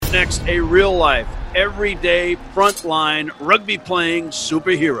next, a real life, everyday, frontline, rugby playing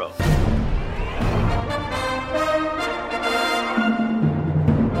superhero.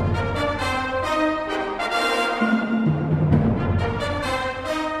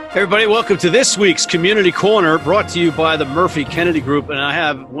 Everybody, welcome to this week's Community Corner, brought to you by the Murphy Kennedy Group. And I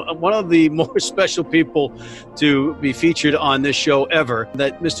have one of the more special people to be featured on this show ever,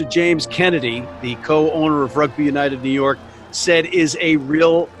 that Mr. James Kennedy, the co-owner of Rugby United New York, said is a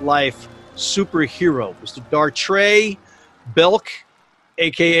real-life superhero. Mr. Dartrey Belk,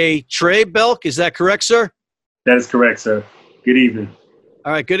 a.k.a. Trey Belk. Is that correct, sir? That is correct, sir. Good evening.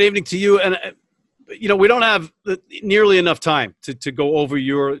 All right, good evening to you. And you know, we don't have nearly enough time to go over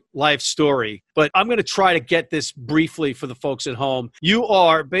your life story, but I'm going to try to get this briefly for the folks at home. You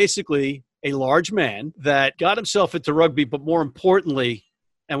are basically a large man that got himself into rugby, but more importantly,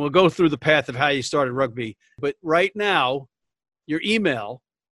 and we'll go through the path of how you started rugby, but right now, your email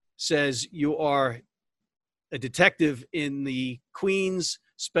says you are a detective in the Queens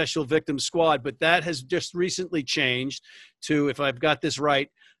Special Victims Squad, but that has just recently changed to, if I've got this right,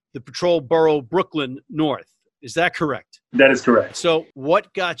 the Patrol Borough Brooklyn North. Is that correct? That is correct. So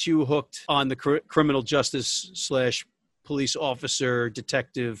what got you hooked on the criminal justice / police officer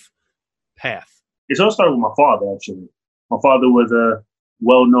detective path? It all started with my father, actually. My father was a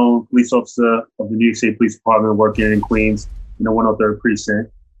well-known police officer of the New York State Police Department working in Queens, in the 103rd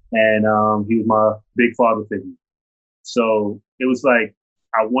Precinct. And he was my big father figure. So it was like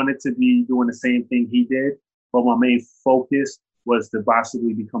I wanted to be doing the same thing he did, but my main focus was to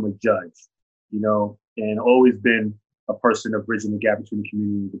possibly become a judge, you know, and always been a person of bridging the gap between the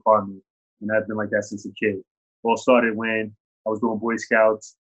community and the department. And I've been like that since a kid. All started when I was doing Boy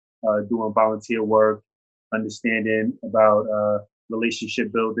Scouts, doing volunteer work, understanding about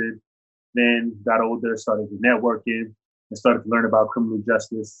relationship building. Then got older, started networking, and started to learn about criminal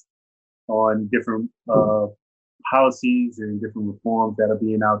justice on different policies and different reforms that are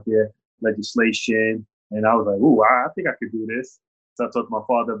being out there, legislation. And I was like, ooh, I think I could do this. So I talked to my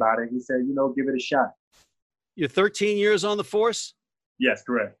father about it. He said, you know, give it a shot. You're 13 years on the force? Yes,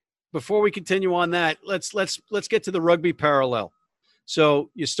 correct. Before we continue on that, let's get to the rugby parallel. So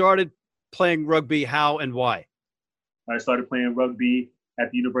you started playing rugby, how and why? I started playing rugby at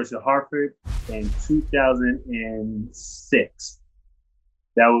the University of Hartford in 2006.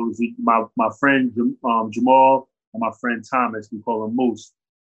 That was my friend Jamal and my friend Thomas, we call him Moose.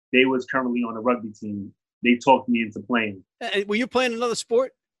 They was currently on the rugby team. They talked me into playing. Were you playing another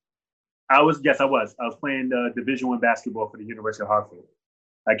sport? Yes, I was. I was playing Division I basketball for the University of Hartford.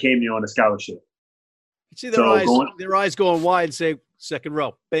 I came there on a scholarship. You see their eyes going wide and say, second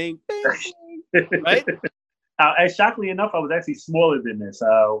row, bang, bang, bang. Right? Shockingly enough, I was actually smaller than this.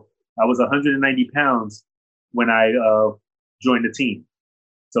 I was 190 pounds when I joined the team.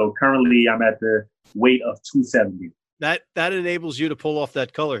 So currently I'm at the weight of 270. That enables you to pull off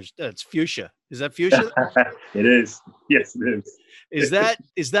that color. That's fuchsia. Is that fuchsia? It is. Yes, it is. Is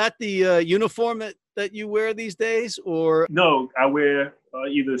that the uniform that you wear these days, or? No, I wear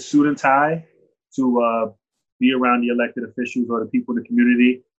either suit and tie to be around the elected officials or the people in the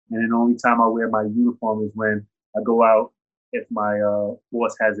community. And the only time I wear my uniform is when I go out if my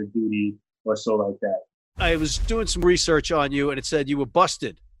boss has a duty or so like that. I was doing some research on you, and it said you were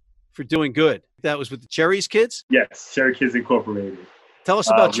busted for doing good. That was with the Cherry's Kids? Yes, Cherry Kids Incorporated. Tell us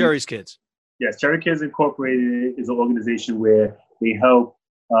about Cherry's Kids. Yes, Cherry Kids Incorporated is an organization where they help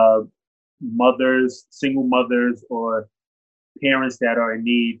mothers, single mothers, or parents that are in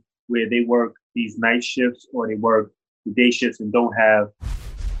need, where they work these night shifts or they work the day shifts and don't have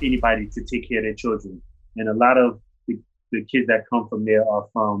anybody to take care of their children. And a lot of the kids that come from there are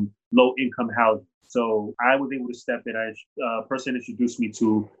from low-income housing. So I was able to step in. A person introduced me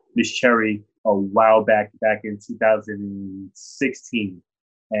to Miss Cherry a while back in 2016.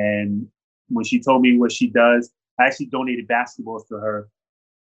 And when she told me what she does, I actually donated basketballs to her.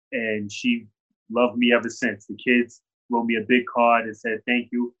 And she loved me ever since. The kids wrote me a big card and said,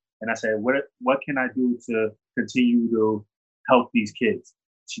 thank you. And I said, what can I do to continue to help these kids?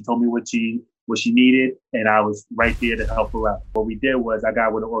 She told me what she needed, and I was right there to help her out. What we did was I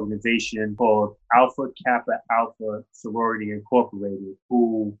got with an organization called Alpha Kappa Alpha Sorority Incorporated,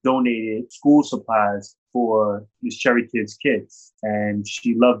 who donated school supplies for Miss Cherry Kids' kids. And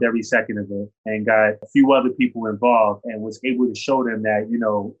she loved every second of it and got a few other people involved and was able to show them that, you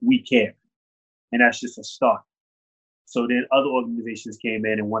know, we care. And that's just a start. So then other organizations came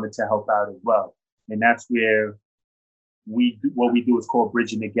in and wanted to help out as well. And that's where what we do is called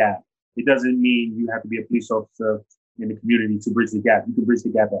Bridging the Gap. It doesn't mean you have to be a police officer in the community to bridge the gap. You can bridge the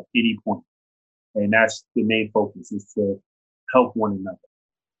gap at any point. And that's the main focus, is to help one another.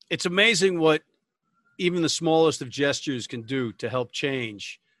 It's amazing what even the smallest of gestures can do to help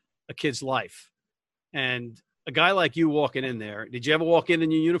change a kid's life. And a guy like you walking in there, did you ever walk in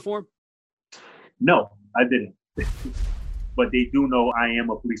your uniform? No, I didn't. But they do know I am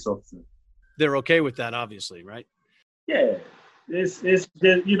a police officer. They're okay with that, obviously, right? Yeah, it's just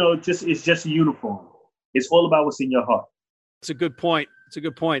a uniform. It's all about what's in your heart. It's a good point. It's a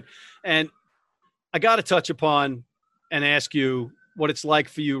good point. And I got to touch upon and ask you what it's like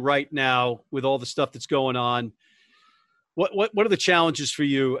for you right now with all the stuff that's going on. What are the challenges for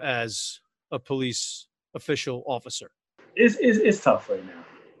you as a police official officer? It's tough right now,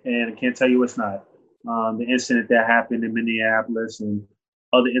 and I can't tell you it's not. The incident that happened in Minneapolis and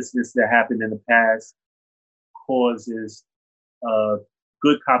other incidents that happened in the past causes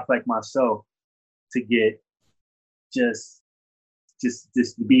good cops like myself to get just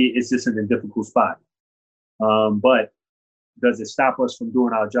to be. It's just in a difficult spot. But does it stop us from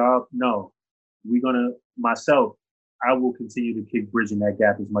doing our job? No. I will continue to keep bridging that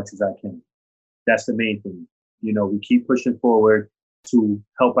gap as much as I can. That's the main thing. We keep pushing forward to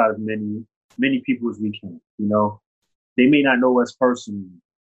help out as many people as we can. They may not know us personally,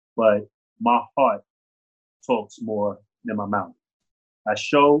 but my heart talks more than my mouth. I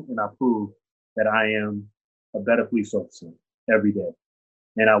show and I prove that I am a better police officer every day.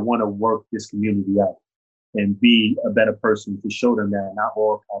 And I want to work this community out and be a better person to show them that not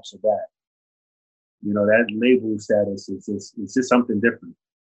all cops are bad. That label status is just something different,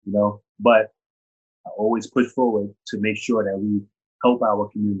 but I always push forward to make sure that we help our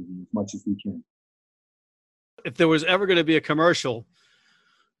community as much as we can. If there was ever going to be a commercial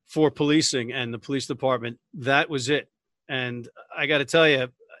for policing and the police department, that was it. And I got to tell you,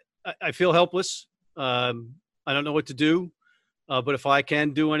 I feel helpless. I don't know what to do, but if I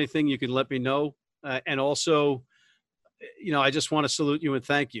can do anything, you can let me know. And also, I just want to salute you and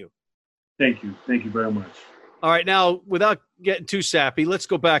thank you. Thank you. Thank you very much. All right. Now, without getting too sappy, let's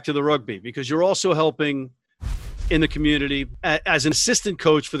go back to the rugby, because you're also helping in the community as an assistant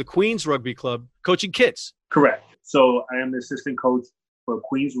coach for the Queens Rugby Club, coaching kids. Correct. So I am the assistant coach for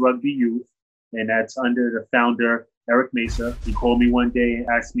Queens Rugby Youth, and that's under the founder, Eric Mesa. He called me one day and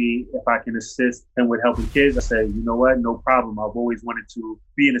asked me if I can assist him with helping kids. I said, you know what? No problem. I've always wanted to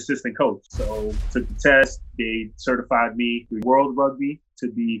be an assistant coach. So took the test. They certified me through World Rugby to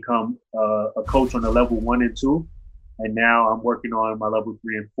become a coach on the level 1 and 2. And now I'm working on my level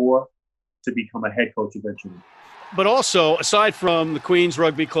 3 and 4 to become a head coach eventually. But also, aside from the Queens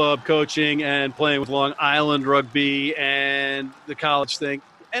Rugby Club coaching and playing with Long Island Rugby and the college thing,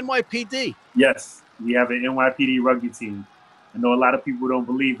 NYPD. Yes, we have an NYPD rugby team. I know a lot of people don't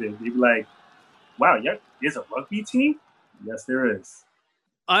believe it. They be like, wow, yeah, there's a rugby team? Yes, there is.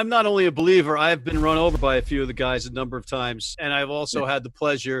 I'm not only a believer, I've been run over by a few of the guys a number of times, and I've also had the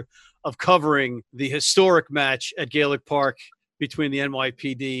pleasure of covering the historic match at Gaelic Park between the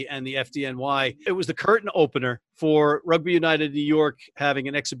NYPD and the FDNY. It was the curtain opener for Rugby United New York having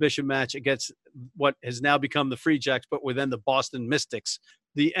an exhibition match against what has now become the Free Jacks, but were then the Boston Mystics.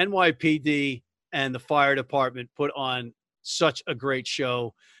 The NYPD and the fire department put on such a great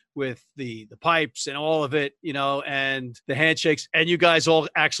show with the pipes and all of it, and the handshakes, and you guys all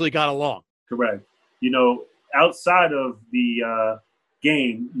actually got along. Correct. Outside of the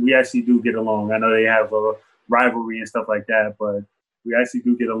game, we actually do get along. I know they have a rivalry and stuff like that, but we actually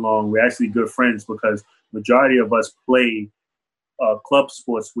do get along. We're actually good friends because majority of us play club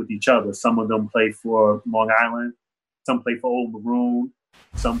sports with each other. Some of them play for Long Island, some play for Old Maroon,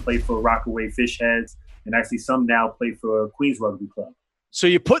 some play for Rockaway Fishheads, and actually some now play for Queens Rugby Club. So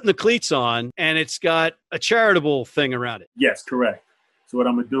you're putting the cleats on, and it's got a charitable thing around it. Yes, correct. So what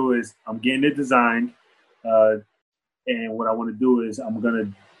I'm going to do is I'm getting it designed, and what I want to do is I'm going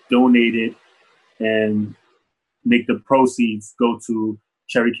to donate it and make the proceeds go to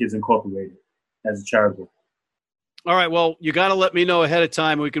Cherry Kids Incorporated as a charitable. All right. Well, you got to let me know ahead of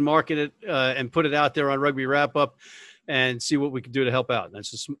time. We can market it and put it out there on Rugby Wrap Up and see what we can do to help out.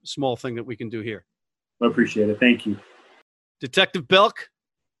 That's a small thing that we can do here. I appreciate it. Thank you. Detective Belk,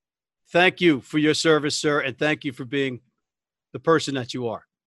 thank you for your service, sir, and thank you for being the person that you are.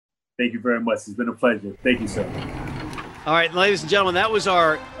 Thank you very much. It's been a pleasure. Thank you, sir. All right, ladies and gentlemen, that was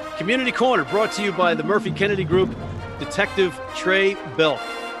our Community Corner brought to you by the Murphy Kennedy Group, Detective Trey Belk.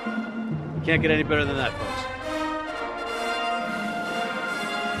 You can't get any better than that, folks.